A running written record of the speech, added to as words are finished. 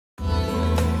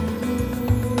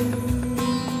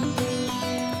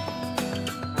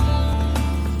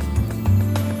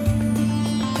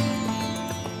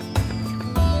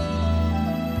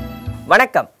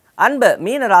வணக்கம் அன்பு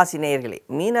மீன ராசி நேயர்களே,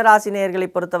 மீன ராசி நேயர்களை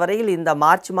பொறுத்தவரையில் இந்த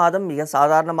மார்ச் மாதம் மிக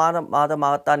சாதாரணமான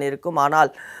மாதமாகத்தான் இருக்கும். ஆனால்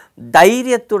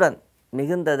தைரியத்துடன்,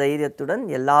 மிகுந்த தைரியத்துடன்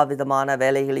எல்லா விதமான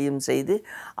வேலைகளையும் செய்து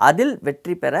அதில்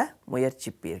வெற்றி பெற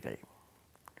முயற்சிப்பீர்கள்.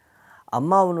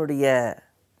 அம்மாவுடைய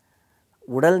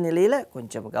உடல்நிலையில்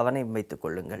கொஞ்சம் கவனம் வைத்துக்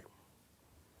கொள்ளுங்கள்.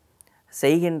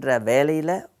 செய்கின்ற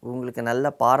வேலையில் உங்களுக்கு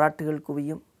நல்ல பாராட்டுகள்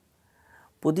குவியும்.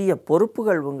 புதிய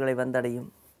பொறுப்புகள் உங்களை வந்தடையும்.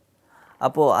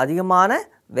 அப்போது அதிகமான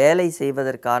வேலை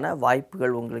செய்வதற்கான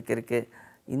வாய்ப்புகள் உங்களுக்கு இருக்குது.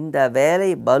 இந்த வேலை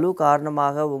பலு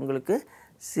காரணமாக உங்களுக்கு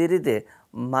சிறிது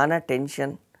மன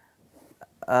டென்ஷன்,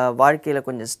 வாழ்க்கையில்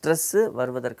கொஞ்சம் ஸ்ட்ரெஸ்ஸு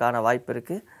வருவதற்கான வாய்ப்பு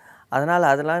இருக்குது.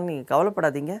 அதெல்லாம் நீங்கள்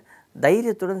கவலைப்படாதீங்க.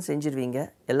 தைரியத்துடன் செஞ்சிருவீங்க,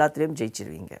 எல்லாத்துலேயும்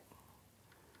ஜெயிச்சிருவீங்க.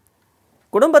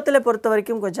 குடும்பத்தில் பொறுத்த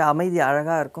வரைக்கும் கொஞ்சம் அமைதி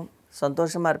அழகாக இருக்கும்,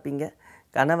 சந்தோஷமாக இருப்பீங்க.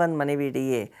 கணவன்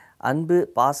மனைவியிடையே அன்பு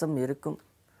பாசம் இருக்கும்.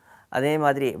 அதே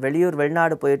மாதிரி வெளியூர்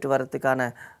வெளிநாடு போயிட்டு வரத்துக்கான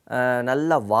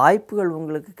நல்ல வாய்ப்புகள்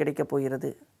உங்களுக்கு கிடைக்கப் போகிறது.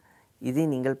 இதை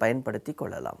நீங்கள் பயன்படுத்தி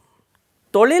கொள்ளலாம்.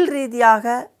 தொழில் ரீதியாக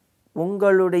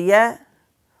உங்களுடைய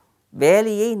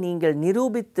வேலையை நீங்கள்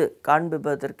நிரூபித்து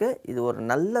காண்பிப்பதற்கு இது ஒரு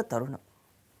நல்ல தருணம்.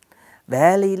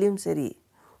 வேலையிலும் சரி,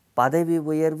 பதவி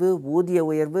உயர்வு, ஊதிய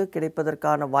உயர்வு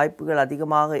கிடைப்பதற்கான வாய்ப்புகள்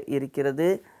அதிகமாக இருக்கிறது.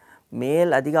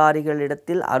 மேல்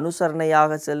அதிகாரிகளிடத்தில்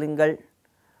அனுசரணையாக செல்லுங்கள்.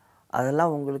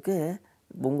 அதெல்லாம் உங்களுக்கு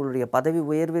உங்களுடைய பதவி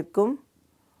உயர்விற்கும்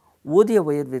ஊதிய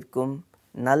உயர்விற்கும்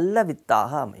நல்ல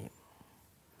வித்தாக அமையும்.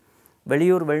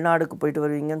 வெளியூர் வெளிநாடுக்கு போயிட்டு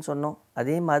வருவீங்கன்னு சொன்னோம்.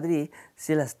 அதே மாதிரி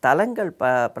சில ஸ்தலங்கள்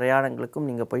பிரயாணங்களுக்கும்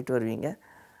நீங்கள் போயிட்டு வருவீங்க.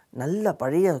 நல்ல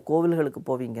பழைய கோவில்களுக்கு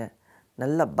போவீங்க.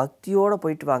 நல்ல பக்தியோடு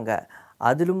போயிட்டு வாங்க,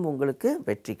 அதிலும் உங்களுக்கு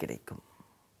வெற்றி கிடைக்கும்.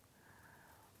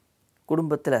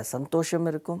 குடும்பத்தில் சந்தோஷம்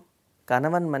இருக்கும்.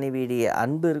 கணவன் மனைவியிடையே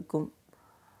அன்பு இருக்கும்.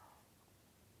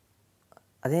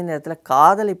 அதே நேரத்தில்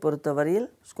காதலை பொறுத்தவரையில்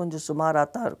கொஞ்சம் சுமாராக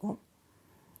தான் இருக்கும்.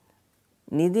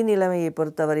 நிதி நிலைமையை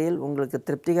பொறுத்தவரையில் உங்களுக்கு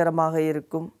திருப்திகரமாக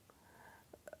இருக்கும்.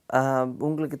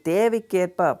 உங்களுக்கு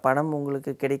தேவைக்கேற்ப பணம்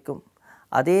உங்களுக்கு கிடைக்கும்.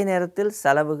 அதே நேரத்தில்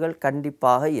செலவுகள்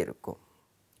கண்டிப்பாக இருக்கும்.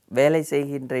 வேலை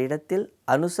செய்கின்ற இடத்தில்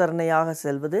அனுசரணையாக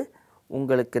செல்வது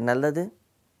உங்களுக்கு நல்லது.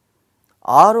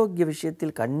 ஆரோக்கிய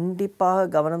விஷயத்தில் கண்டிப்பாக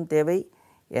கவனம் தேவை.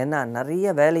 ஏன்னா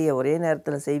நிறைய வேலையை ஒரே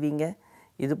நேரத்தில் செய்வீங்க.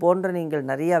 இது போன்ற நீங்கள்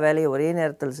நிறைய வேலையை ஒரே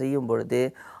நேரத்தில் செய்யும் பொழுது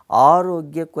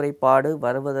ஆரோக்கிய குறைபாடு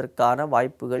வருவதற்கான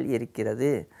வாய்ப்புகள் இருக்கிறது.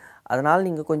 அதனால்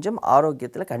நீங்கள் கொஞ்சம்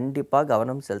ஆரோக்கியத்தில் கண்டிப்பாக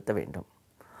கவனம் செலுத்த வேண்டும்.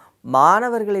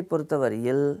 மாணவர்களை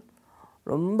பொறுத்தவரையில்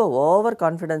ரொம்ப ஓவர்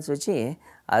கான்ஃபிடென்ஸ் வச்சு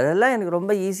அதெல்லாம் எனக்கு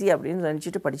ரொம்ப ஈஸி அப்படின்னு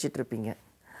நினச்சிட்டு படிச்சுட்ருப்பீங்க.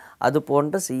 அது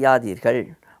போன்று செய்யாதீர்கள்.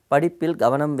 படிப்பில்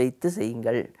கவனம் வைத்து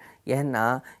செய்யுங்கள். ஏன்னா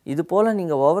இது போல்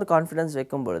நீங்கள் ஓவர் கான்ஃபிடென்ஸ்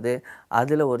வைக்கும் பொழுது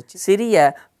அதில் ஒரு சிறிய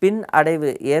பின் அடைவு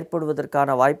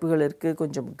ஏற்படுவதற்கான வாய்ப்புகள் இருக்குது.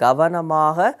 கொஞ்சம்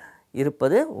கவனமாக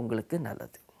இருப்பது உங்களுக்கு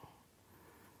நல்லது.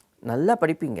 நல்லா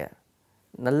படிப்பீங்க,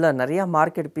 நிறையா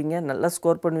மார்க் எடுப்பீங்க, நல்லா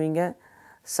ஸ்கோர் பண்ணுவீங்க.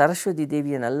 சரஸ்வதி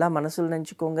தேவியை நல்லா மனசில்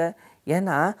நினச்சிக்கோங்க.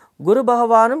 ஏன்னா குரு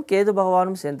பகவானும் கேது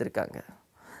பகவானும் சேர்ந்துருக்காங்க.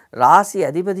 ராசி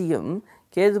அதிபதியும்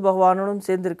கேது பகவானுடன்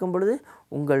சேர்ந்திருக்கும் பொழுது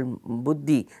உங்கள்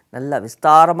புத்தி நல்ல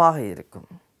விஸ்தாரமாக இருக்கும்.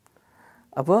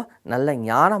 அப்போது நல்ல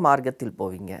ஞான மார்க்கத்தில்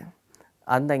போவீங்க.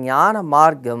 அந்த ஞான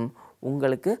மார்க்கம்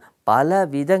உங்களுக்கு பல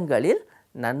விதங்களில்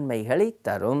நன்மைகளை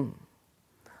தரும்.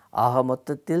 ஆக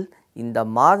மொத்தத்தில் இந்த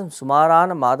மாதம்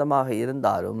சுமாரான மாதமாக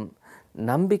இருந்தாலும்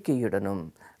நம்பிக்கையுடனும்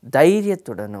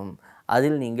தைரியத்துடனும்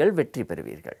அதில் நீங்கள் வெற்றி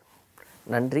பெறுவீர்கள்.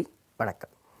 நன்றி,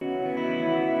 வணக்கம்.